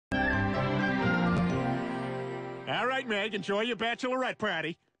All right, Meg, enjoy your bachelorette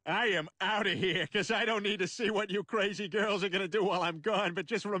party. I am out of here, because I don't need to see what you crazy girls are going to do while I'm gone, but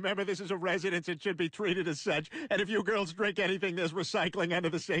just remember this is a residence and should be treated as such, and if you girls drink anything, there's recycling under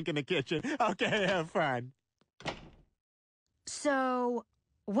the sink in the kitchen. Okay, have fun. So,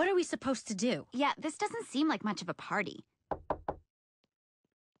 what are we supposed to do? Yeah, this doesn't seem like much of a party.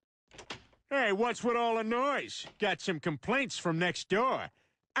 Hey, what's with all the noise? Got some complaints from next door.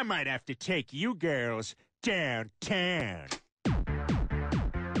 I might have to take you girls downtown.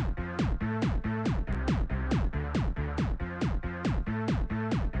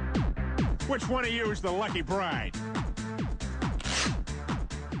 Which one of you is the lucky bride?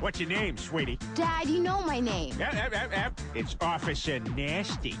 What's your name, sweetie? Dad, you know my name. It's Officer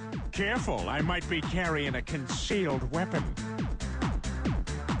Nasty. Careful, I might be carrying a concealed weapon.